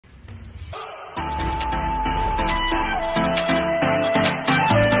Hello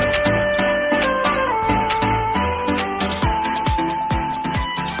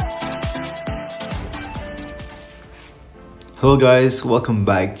guys, welcome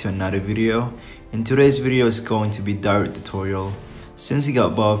back to another video. In today's video is going to be Dyrroth tutorial. Since he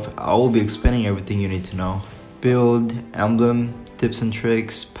got buff, I will be explaining everything you need to know. Build, emblem, tips and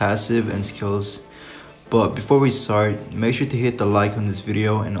tricks, passive and skills. But before we start, make sure to hit the like on this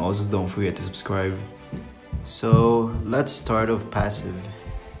video and also don't forget to subscribe. So let's start off passive.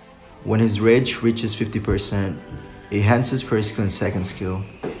 When his rage reaches 50%, it enhances first skill and second skill.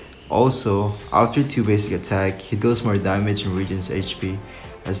 Also, after 2 basic attack, he deals more damage and regains HP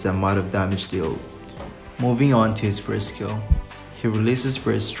as the amount of damage dealt. Moving on to his first skill, he releases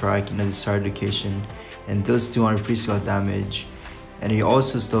burst strike in a desired location and deals 200 pre-skill damage, and he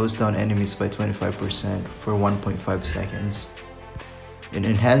also slows down enemies by 25% for 1.5 seconds. In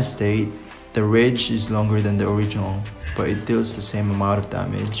enhanced state, the rage is longer than the original, but it deals the same amount of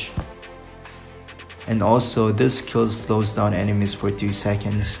damage. And also, this skill slows down enemies for 2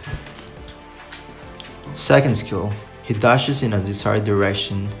 seconds. Second skill, he dashes in a desired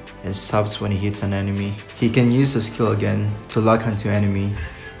direction and stops when he hits an enemy. He can use the skill again to lock onto enemy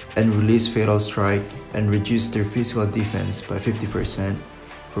and release fatal strike and reduce their physical defense by 50%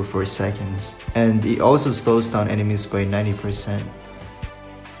 for 4 seconds. And he also slows down enemies by 90%.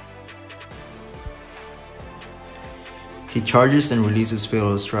 He charges and releases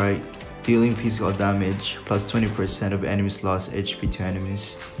fatal strike, dealing physical damage plus 20% of enemies' lost HP to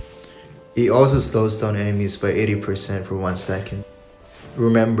enemies. It also slows down enemies by 80% for 1 second.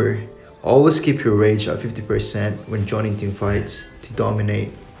 Remember, always keep your rage at 50% when joining team fights to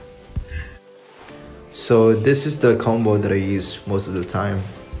dominate. So this is the combo that I use most of the time.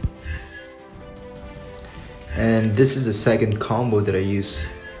 And this is the second combo that I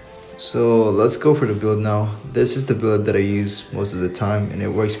use. So let's go for the build now. This is the build that I use most of the time and it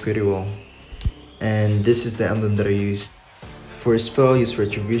works pretty well. And this is the emblem that I use. For a spell, use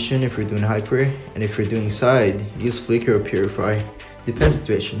Retribution if you're doing Hyper, and if you're doing Scythe, use Flicker or Purify, depends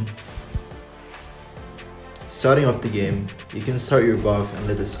situation. Starting off the game, you can start your buff and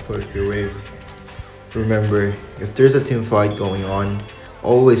let the support your wave. Remember, if there's a team fight going on,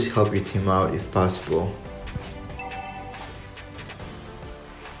 always help your team out if possible.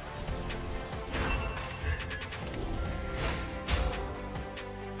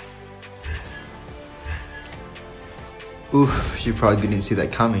 Oof, she probably didn't see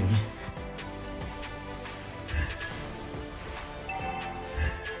that coming.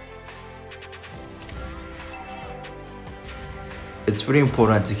 It's really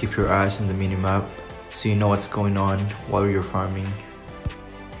important to keep your eyes on the minimap so you know what's going on while you're farming.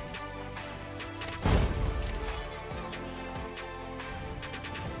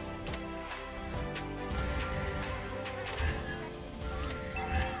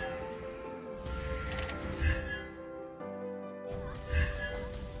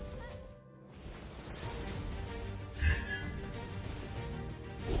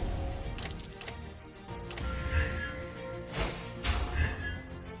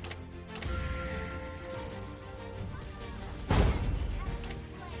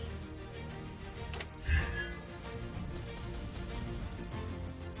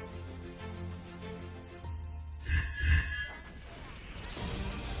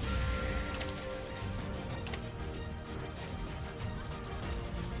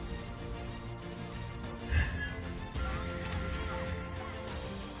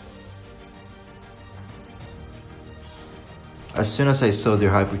 As soon as I saw their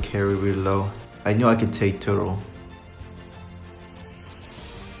hyper carry really low, I knew I could take turtle.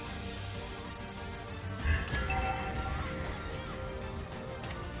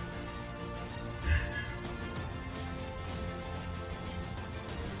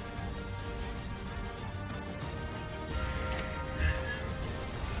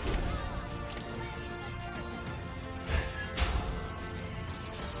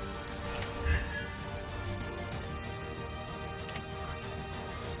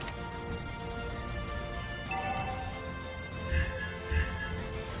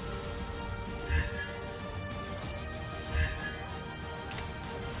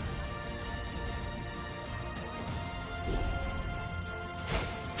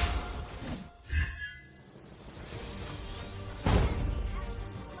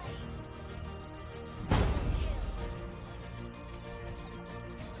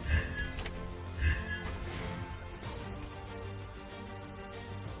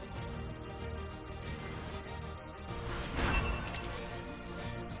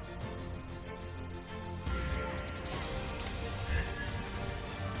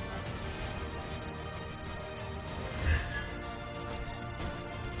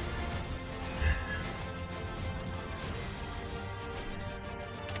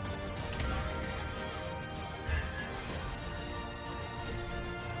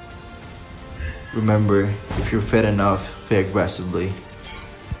 Remember, if you're fed enough, play aggressively.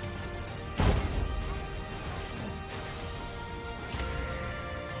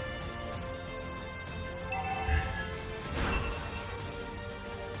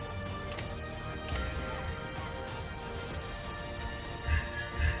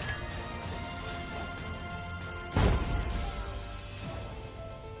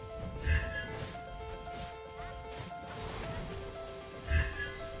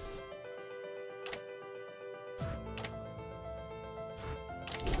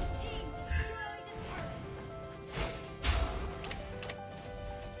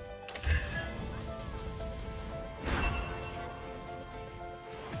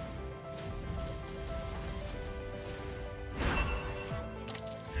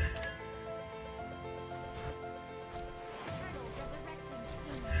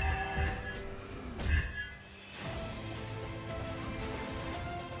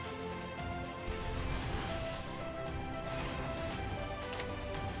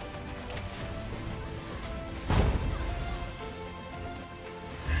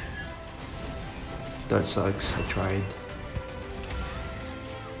 That sucks, I tried.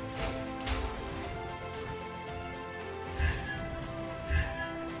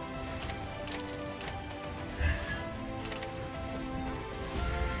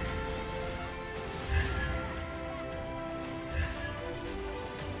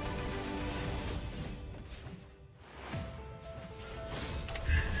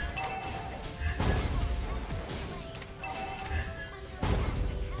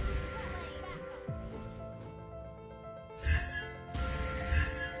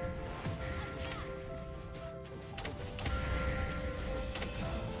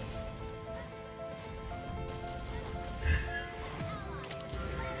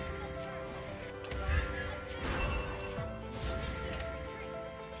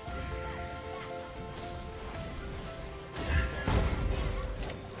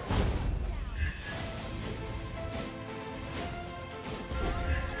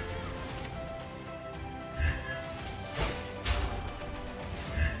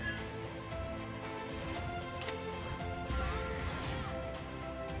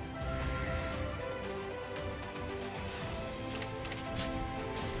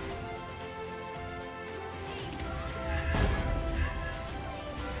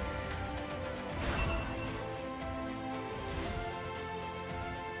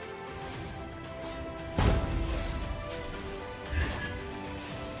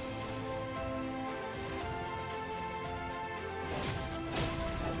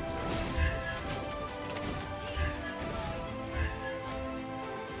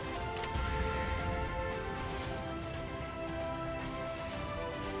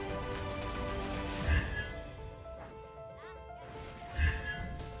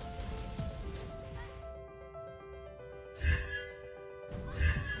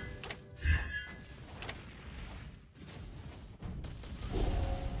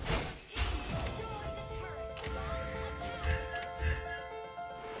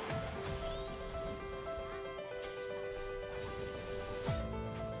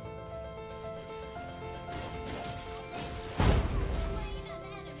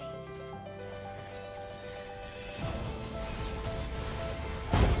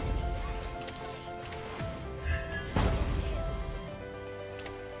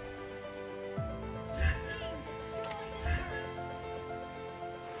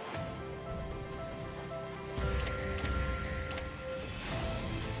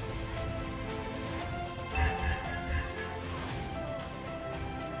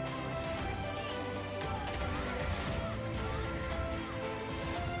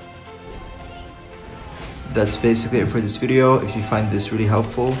 That's basically it for this video. If you find this really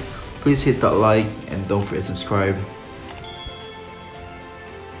helpful, please hit that like and don't forget to subscribe.